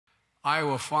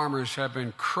Iowa farmers have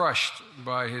been crushed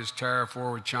by his tariff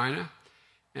war with China,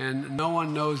 and no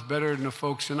one knows better than the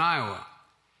folks in Iowa.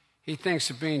 He thinks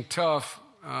that being tough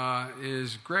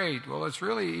is great. Well, it's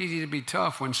really easy to be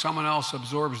tough when someone else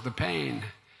absorbs the pain.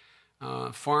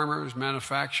 Farmers,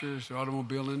 manufacturers, the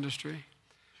automobile industry.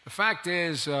 The fact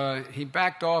is, he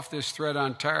backed off this threat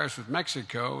on tariffs with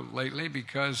Mexico lately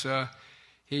because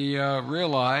he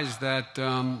realized that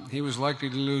he was likely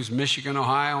to lose Michigan,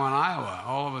 Ohio, and Iowa.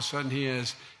 All of a sudden, he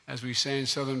has, as we say in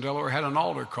southern Delaware, had an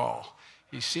altar call.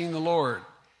 He's seen the Lord.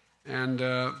 And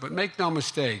but make no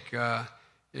mistake,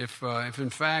 if in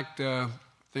fact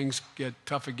things get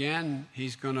tough again,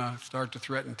 he's going to start to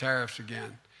threaten tariffs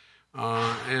again.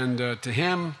 To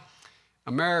him,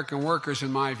 American workers,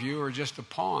 in my view, are just a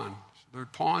pawn. They're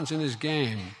pawns in his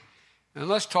game. And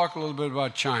let's talk a little bit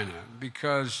about China,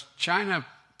 because China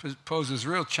poses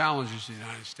real challenges to the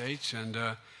United States and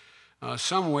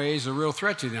some ways a real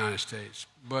threat to the United States.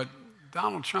 But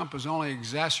Donald Trump is only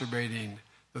exacerbating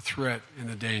the threat and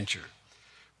the danger.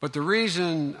 But the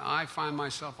reason I find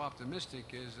myself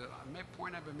optimistic is a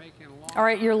point I've been making a long time. All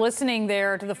right, you're listening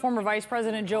there to the former Vice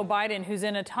President Joe Biden, who's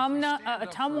in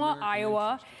Ottumwa,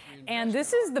 Iowa. And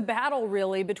this is the battle,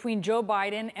 really, between Joe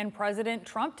Biden and President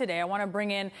Trump today. I want to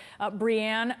bring in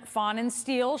Brianne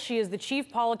Fahnensteel. She is the chief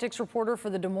politics reporter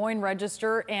for the Des Moines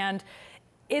Register. And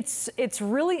it's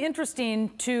really interesting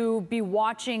to be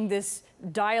watching this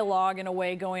dialogue, in a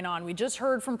way, going on. We just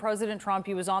heard from President Trump.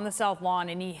 He was on the South Lawn,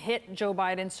 and he hit Joe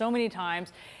Biden so many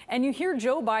times. And you hear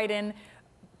Joe Biden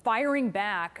firing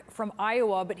back from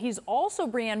Iowa, but he's also,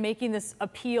 Brianne, making this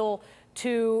appeal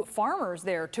to farmers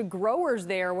there, to growers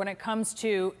there when it comes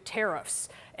to tariffs.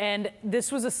 And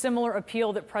this was a similar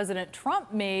appeal that President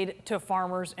Trump made to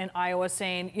farmers in Iowa,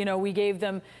 saying, you know, we gave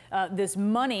them this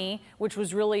money, which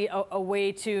was really a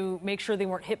way to make sure they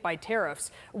weren't hit by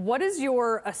tariffs. What is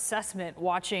your assessment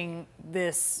watching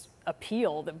this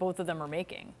appeal that both of them are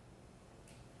making?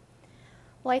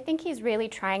 Well, I think he's really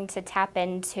trying to tap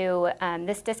into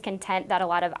this discontent that a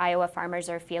lot of Iowa farmers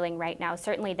are feeling right now.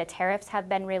 Certainly the tariffs have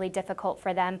been really difficult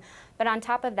for them. But on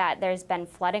top of that, there's been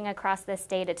flooding across the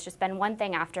state. It's just been one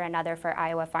thing after another for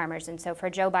Iowa farmers. And so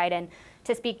for Joe Biden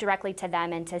to speak directly to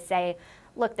them and to say,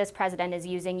 look, this president is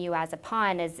using you as a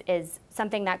pawn is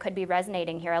something that could be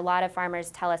resonating here. A lot of farmers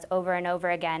tell us over and over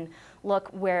again,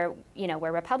 look, we're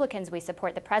Republicans, we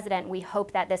support the president, we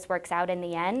hope that this works out in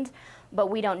the end, but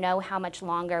we don't know how much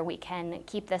longer we can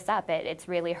keep this up. It's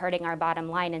really hurting our bottom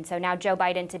line. And so now Joe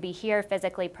Biden to be here,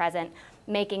 physically present,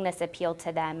 making this appeal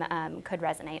to them could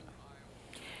resonate.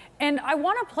 And I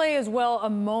want to play as well a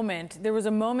moment. There was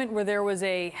a moment where there was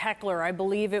a heckler. I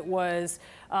believe it was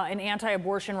an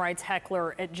anti-abortion rights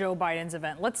heckler at Joe Biden's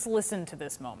event. Let's listen to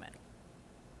this moment.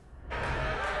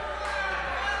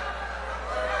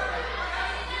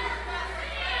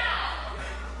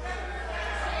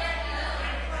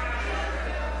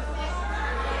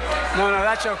 No,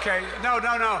 that's okay.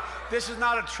 No. This is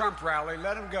not a Trump rally.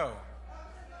 Let him go.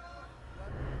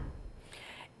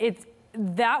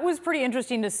 That was pretty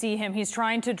interesting to see him. He's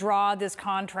trying to draw this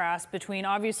contrast between,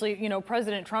 obviously, you know,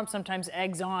 President Trump sometimes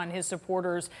eggs on his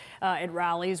supporters at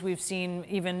rallies. We've seen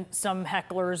even some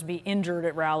hecklers be injured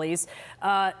at rallies.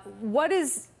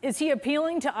 Is he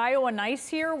appealing to Iowa nice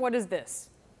here? What is this?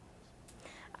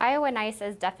 Iowa nice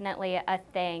is definitely a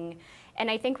thing. And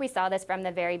I think we saw this from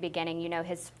the very beginning. You know,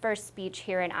 his first speech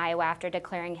here in Iowa after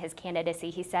declaring his candidacy,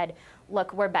 he said,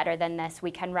 look, we're better than this.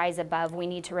 We can rise above. We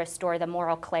need to restore the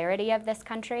moral clarity of this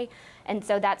country. And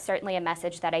so that's certainly a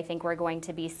message that I think we're going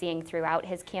to be seeing throughout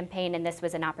his campaign. And this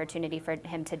was an opportunity for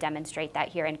him to demonstrate that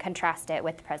here and contrast it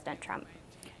with President Trump.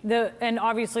 And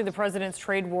obviously the president's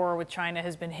trade war with China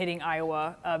has been hitting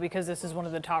Iowa because this is one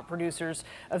of the top producers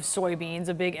of soybeans,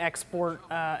 a big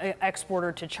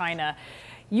exporter to China.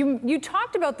 You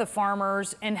talked about the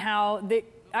farmers and how they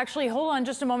actually, hold on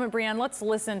just a moment, Brianne. Let's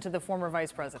listen to the former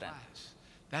vice president.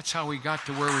 That's how we got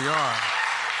to where we are.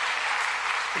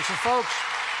 And so,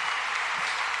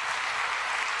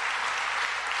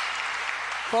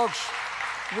 folks,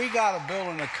 we got to build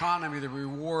an economy that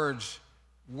rewards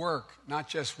work, not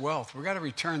just wealth. We got to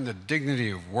return the dignity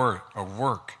of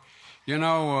work. You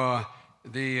know,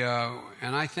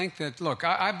 and I think that, look,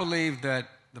 I believe that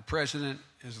the president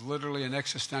is literally an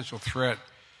existential threat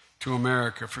to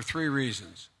America for three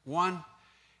reasons. One,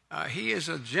 he is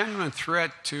a genuine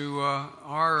threat to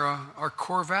our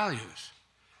core values.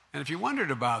 And if you wondered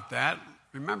about that,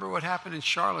 remember what happened in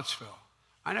Charlottesville.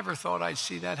 I never thought I'd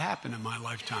see that happen in my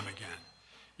lifetime again.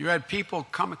 You had people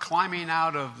climbing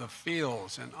out of the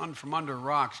fields and from under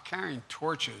rocks, carrying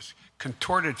torches,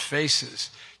 contorted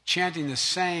faces, chanting the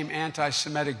same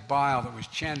anti-Semitic bile that was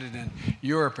chanted in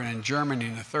Europe and in Germany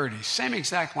in the 30s. Same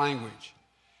exact language.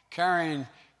 Carrying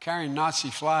Nazi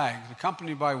flags,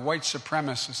 accompanied by white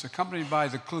supremacists, accompanied by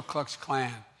the Ku Klux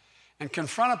Klan, and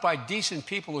confronted by decent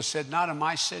people who said, "Not in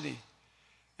my city."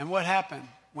 And what happened?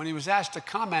 When he was asked to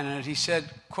comment on it, he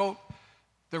said, quote,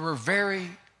 "There were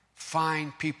very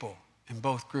fine people in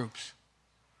both groups.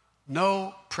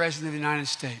 No president of the United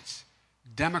States,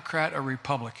 Democrat or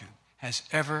Republican, has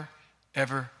ever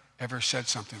said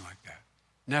something like that.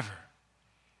 Never."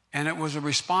 And it was a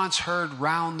response heard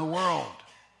round the world.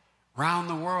 Round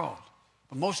the world.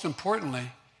 But most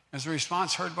importantly, it was a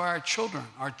response heard by our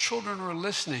children. Our children were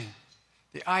listening.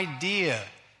 The idea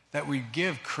that we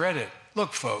give credit.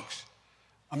 Look, folks,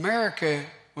 America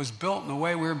was built in the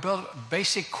way we were built,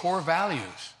 basic core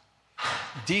values.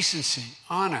 Decency,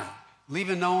 honor,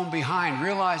 leaving no one behind,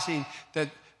 realizing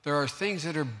that there are things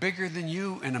that are bigger than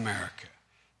you in America,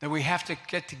 that we have to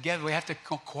get together, we have to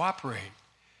cooperate.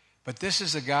 But this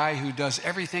is a guy who does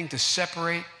everything to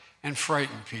separate and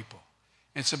frighten people.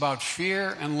 It's about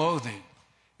fear and loathing.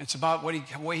 It's about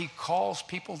the way he calls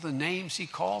people the names he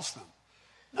calls them.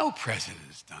 No president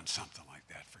has done something like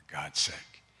that, for God's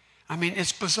sake. I mean,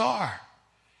 it's bizarre,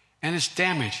 and it's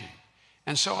damaging.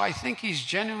 And so I think he's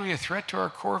genuinely a threat to our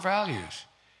core values,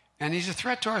 and he's a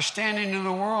threat to our standing in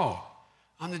the world.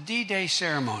 On the D-Day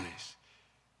ceremonies,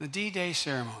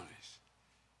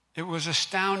 it was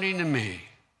astounding to me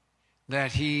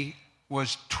that he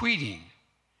was tweeting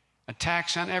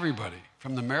attacks on everybody,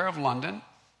 from the mayor of London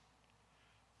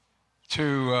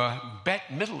to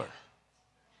Bette Midler.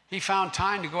 He found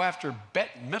time to go after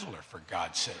Bette Midler, for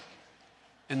God's sake,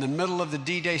 in the middle of the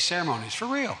D-Day ceremonies. For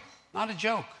real, not a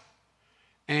joke.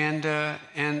 And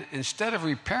instead of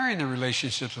repairing the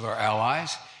relationships with our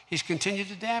allies, he's continued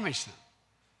to damage them.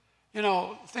 You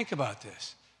know, think about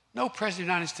this. No president of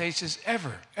the United States has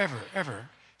ever,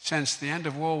 since the end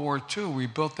of World War II, we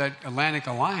built that Atlantic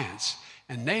Alliance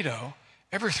and NATO,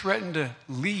 ever threatened to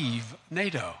leave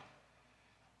NATO.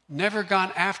 Never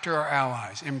gone after our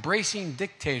allies, embracing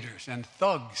dictators and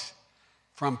thugs,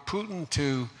 from Putin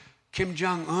to Kim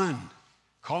Jong-un,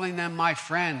 calling them my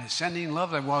friends, sending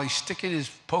love while he's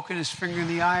poking his finger in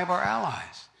the eye of our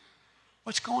allies.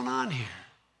 What's going on here?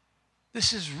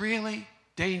 This is really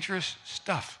dangerous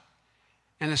stuff,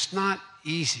 and it's not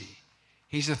easy.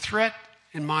 He's a threat,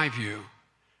 in my view,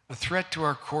 a threat to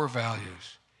our core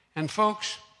values. And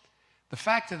folks, the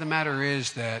fact of the matter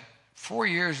is that 4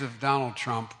 years of Donald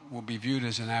Trump will be viewed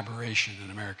as an aberration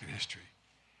in American history.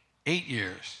 8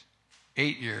 years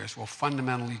will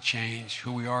fundamentally change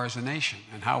who we are as a nation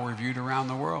and how we're viewed around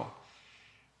the world.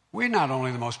 We're not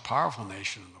only the most powerful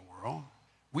nation in the world,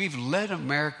 we've led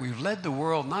America, we've led the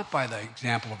world not by the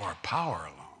example of our power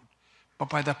alone, but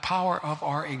by the power of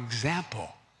our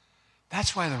example.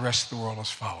 That's why the rest of the world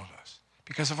has followed us,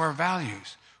 because of our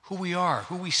values, who we are,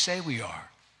 who we say we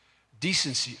are,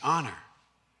 decency, honor.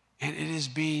 And it is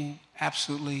being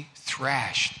absolutely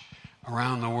thrashed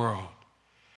around the world.